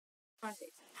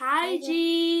Hi,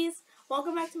 G's.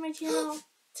 Welcome back to my channel.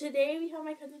 Today we have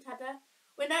my cousin Tata.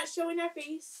 We're not showing our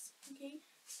face, okay?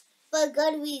 For a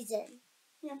good reason.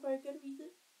 Yeah, for a good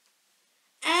reason.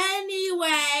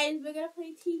 Anyways, we're gonna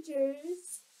play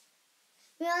teachers.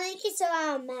 We only kiss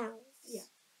around mouths. Yeah.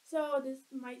 So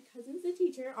my cousin's the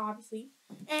teacher, obviously,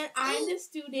 and I'm the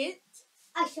student.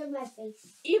 I showed my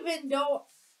face. Even though,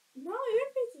 no, your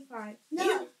face is fine.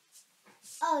 No.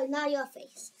 Oh, not your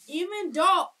face. Even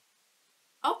though,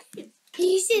 okay.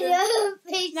 You see your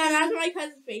face? No, that's my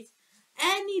cousin's face.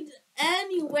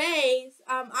 Anyways,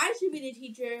 I should be the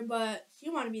teacher, but she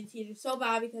want to be the teacher so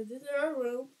bad because this is her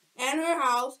room and her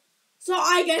house. So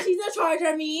I guess she's in charge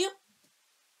of me.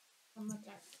 I'm not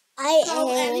that. So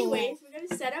anyways, we're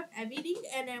gonna set up everything,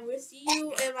 and then we'll see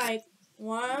you in like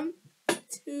 1,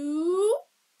 2,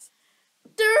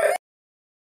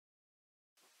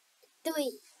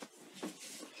 3.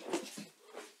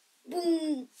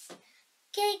 Boom.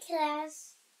 Okay,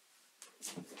 class.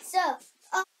 So,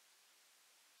 am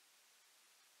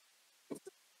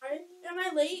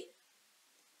I late?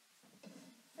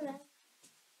 Hello.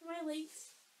 Am I late?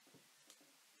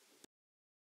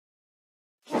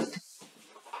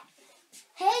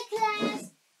 Hey,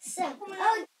 class. So,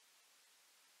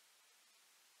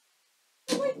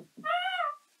 Wait.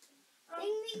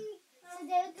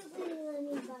 Today we're going to be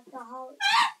learning about the house.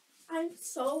 I'm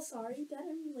so sorry that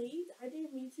I'm late. I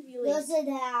didn't mean to be late. Go sit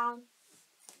down.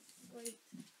 Wait.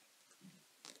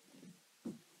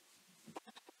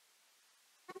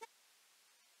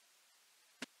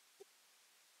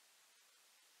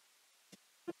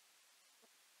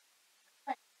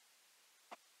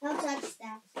 Don't touch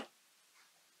that.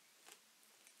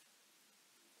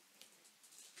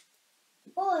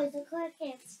 Oh, it's a correct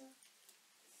answer.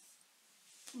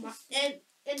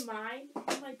 And mine.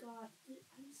 Oh my god.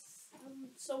 I'm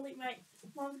so late. My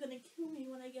mom's gonna kill me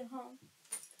when I get home.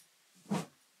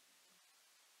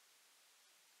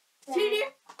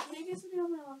 Teacher, can I get something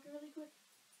on my locker really quick?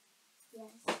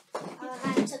 Yes. I'll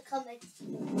have to come and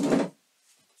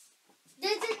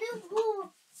there's a new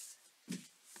rule.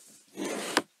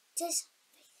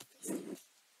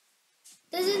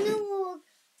 There's a new rule,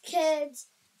 kids.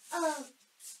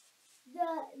 They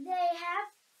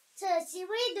have to see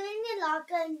what you're doing in the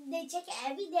locker, and they check it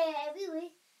every day, every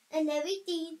week, and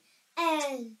everything.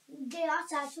 And they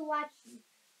also have to watch you.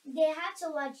 They have to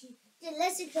watch you to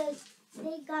listen because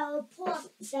they got a report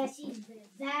that she's been a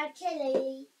bad kid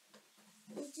lately.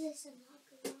 It's just a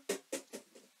locker.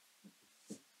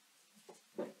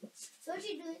 So what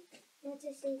you doing? Let's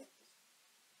just say.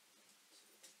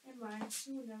 And mine.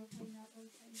 She will never find out I'm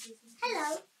trying to do something.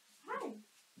 Hello. Hi.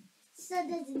 So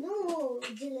there's a new rule,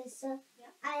 Jalissa.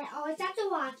 Yeah. I always have to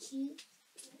watch you,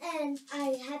 and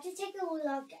I have to take a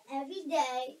look every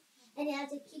day, and you have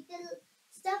to keep the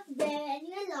stuff there in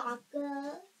your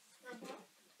locker.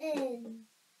 And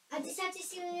I just have to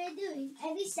see what you're doing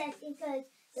every second because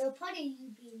they're part of you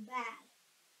being bad.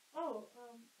 Oh,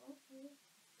 okay.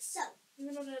 So,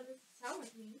 Even though that doesn't sound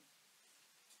like me.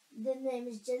 the name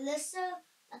is Jalissa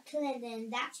Clinton.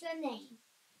 That's your name.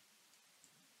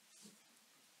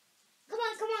 Come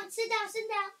on, sit down.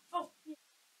 Oh, yeah.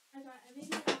 I got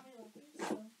everything on my locker, so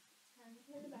time to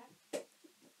play the back.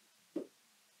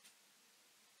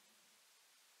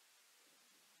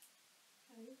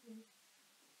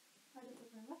 Try to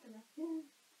put my locker back. Sorry.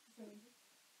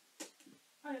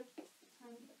 Okay,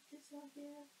 time to put this up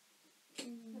here.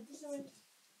 Put this away.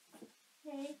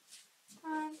 Okay. I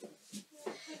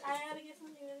gotta get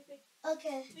something really quick.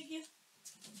 Okay. Thank you.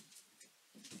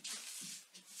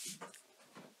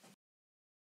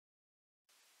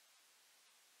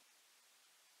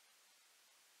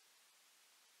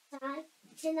 Time.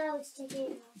 So now it's taking a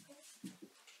locker.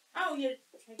 Oh, you're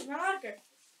taking my locker.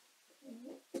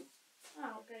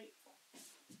 Oh, great.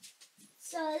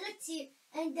 So let's see.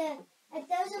 And there's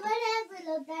a red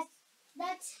envelope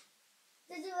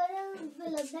there's a red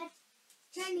envelope that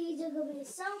Chinese are gonna be in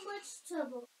so much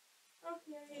trouble.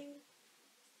 Okay.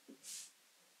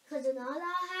 Cause they're not allowed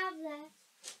to have that.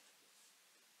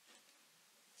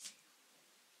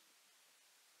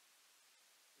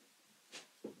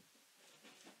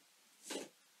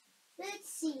 Let's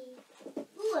see.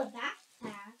 Ooh, a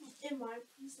backpack. And why?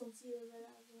 Please don't see the red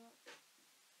envelope.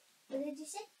 What did you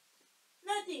say?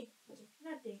 Nothing.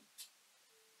 Nothing.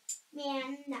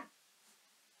 Man, no.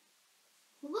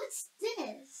 What's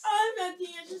this? Oh,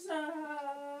 nothing. It's just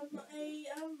a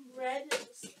red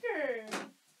sticker.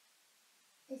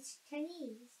 It's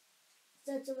Chinese.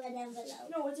 So it's a red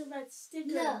envelope. No, it's a red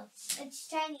sticker. No, it's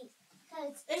Chinese.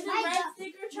 Cause It's a my red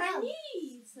sticker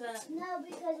Chinese. No,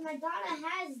 because my daughter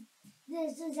has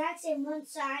this exact same one,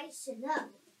 so I should know.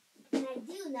 And I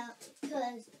do know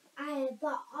because I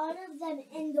bought all of them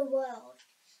in the world.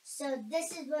 So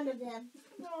this is one of them.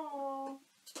 No,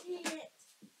 dang it.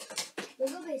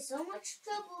 There's going to be so much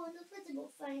trouble when the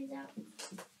principal finds out.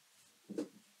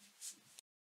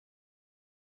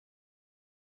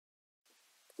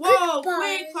 Whoa,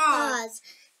 quick pause.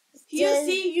 You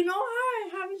see, you know how I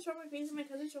haven't shown my face and my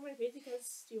cousin showed my face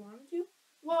because she wanted to?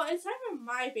 Well, it's time for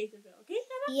my face to feel, okay,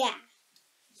 Hannah? Yeah.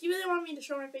 She really wanted me to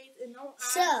show my face and no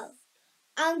eyes. So,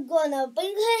 I'm going to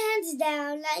bring her hands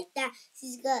down like that.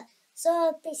 She's going to show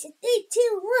her face in 3,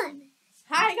 2, 1.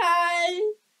 Hi, guys.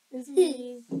 It's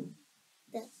me.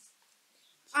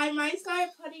 I might start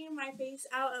putting my face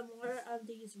out in more of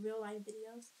these real life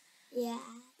videos. Yeah.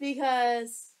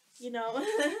 Because, you know.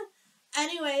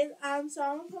 Anyways, so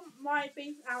I'm gonna put my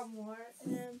face out more,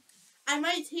 and I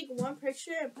might take one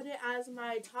picture and put it as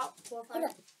my top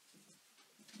profile.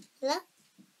 Hello?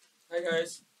 Hi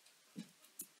guys.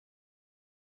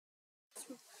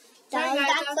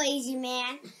 That crazy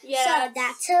man. Yeah. So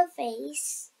that's her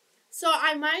face. So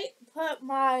I might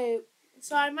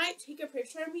take a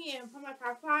picture of me and put my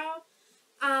profile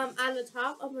at the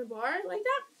top of my bar like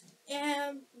that.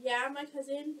 And yeah, my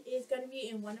cousin is gonna be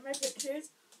in one of my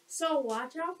pictures. So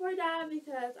watch out for that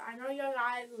because I know you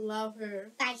guys love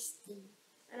her. Feisty.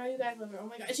 I know you guys love her. Oh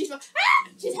my god, she's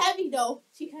heavy though.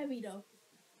 She's heavy though.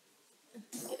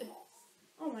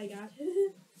 Oh my god.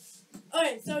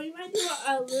 Okay, so we might do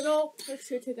a little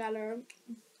picture together.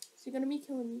 She's gonna be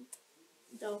killing me.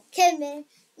 Though. Come in.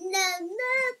 No,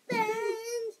 nothing.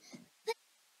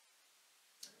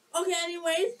 Okay,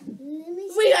 anyways,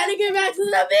 we gotta get back to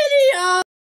the video.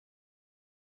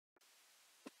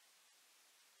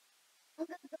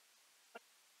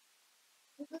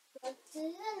 Go to the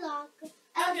locker. Okay.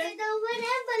 Open the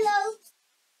envelopes.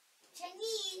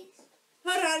 Chinese.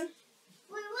 Hold on.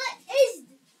 Wait, what is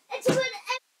this? It's an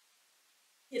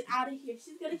Get out of here.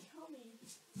 She's gonna kill me.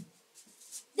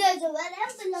 There's a red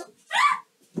envelope.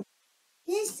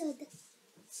 There's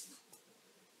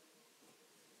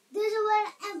a red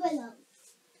envelope.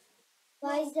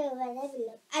 Why is there a red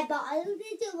envelope? I bought all of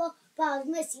the one, but I was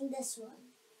missing this one.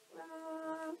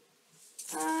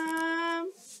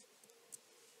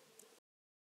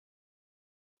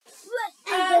 Red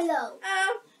envelope.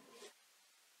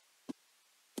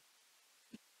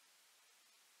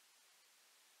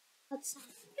 What's that?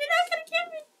 You're not gonna kill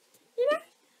me. You're not.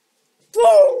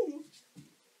 Boom!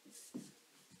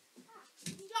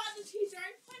 Got the teacher. I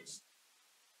punched.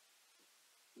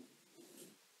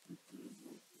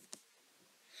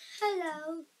 Hello.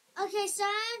 Okay,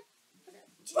 son.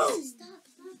 Boom! Stop.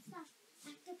 I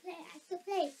have to play. I have to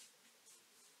play.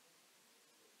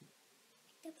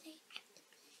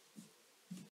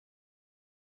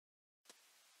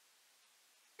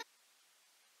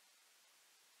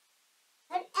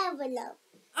 An envelope.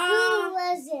 Who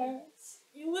was it?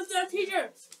 It was the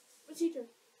teacher. What teacher?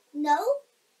 No?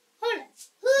 Hold on.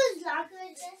 Whose locker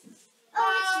is this?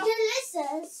 Oh, it's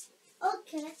Melissa's.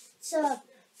 Okay. So,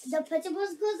 the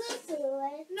principal's going to go through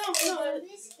it. No. Don't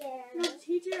be scared. No, the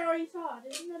teacher already saw it.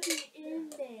 There's nothing in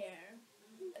there.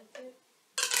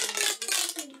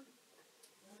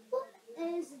 What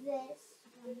is this?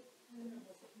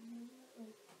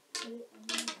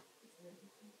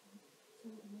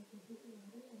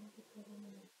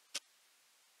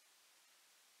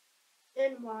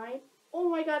 In mine. Oh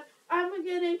my god, I'm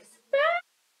gonna expect.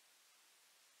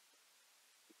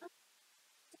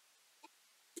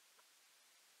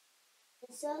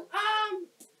 So,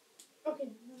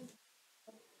 Okay.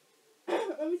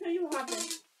 Let me tell you what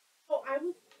happened. So I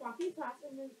was walking class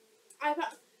and then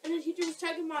and the teacher was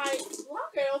checking my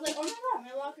locker. I was like, oh my god,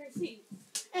 my locker is safe.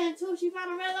 And so she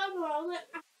found a red envelope. I was like,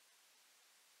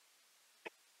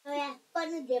 oh yeah,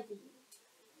 fun and Debbie.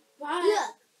 what?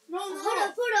 Look. No. Hold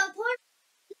up.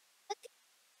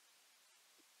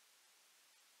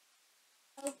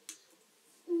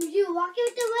 You walk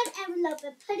with the red envelope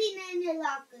and put it in your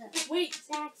locker. Wait.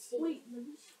 That's it. Wait,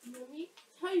 let me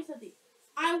tell you something.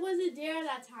 I wasn't there at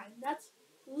that time. That's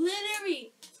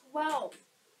literally 12.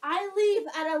 I leave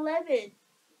at 11.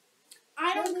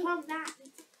 I don't come back.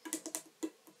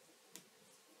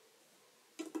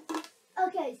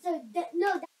 Okay, so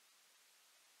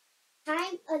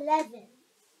time 11.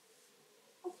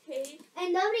 Okay.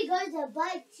 And nobody goes to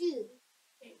bike too.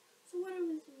 Okay. So what does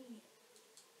this mean?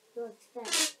 To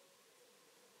expect.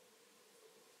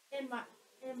 In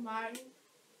my,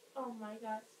 oh my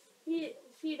god.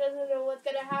 She doesn't know what's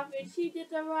gonna happen. She did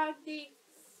the wrong thing.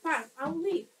 Fine, I'll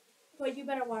leave. But you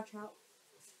better watch out.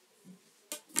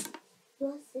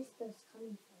 Your sister's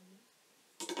coming for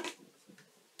you.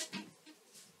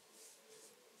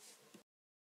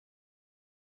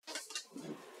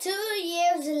 2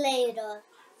 years later.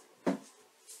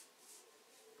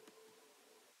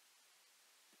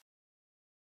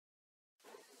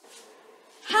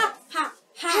 Ha ha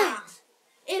ha!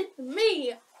 It's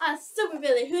me, a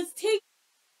supervillain who's taking.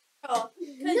 No,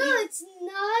 it's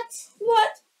not.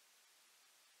 What?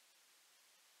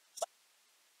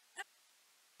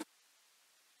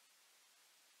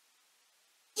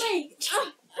 Wait!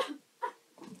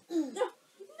 No,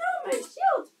 my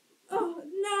shield! Oh,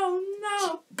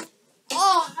 no!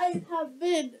 Oh, I have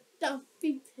been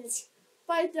defeated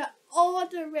by the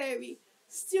ordinary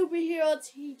superhero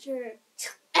teacher.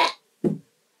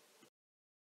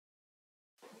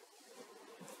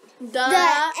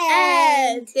 The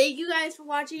end. Thank you guys for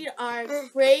watching our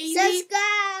crazy.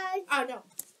 Subscribe. Oh no!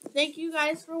 Thank you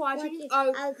guys for watching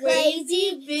our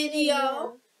crazy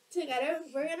video. Together,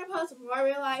 we're gonna post more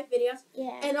real life videos.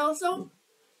 Yeah. And also,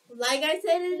 like I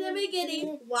said in the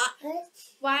beginning,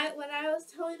 when I was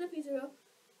telling the pizza girl,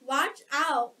 watch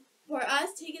out for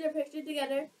us taking a picture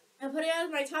together and putting it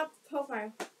on my top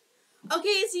profile.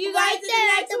 Okay, see you guys in the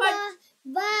next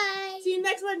one. Bye. See you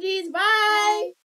next one, G's. Bye.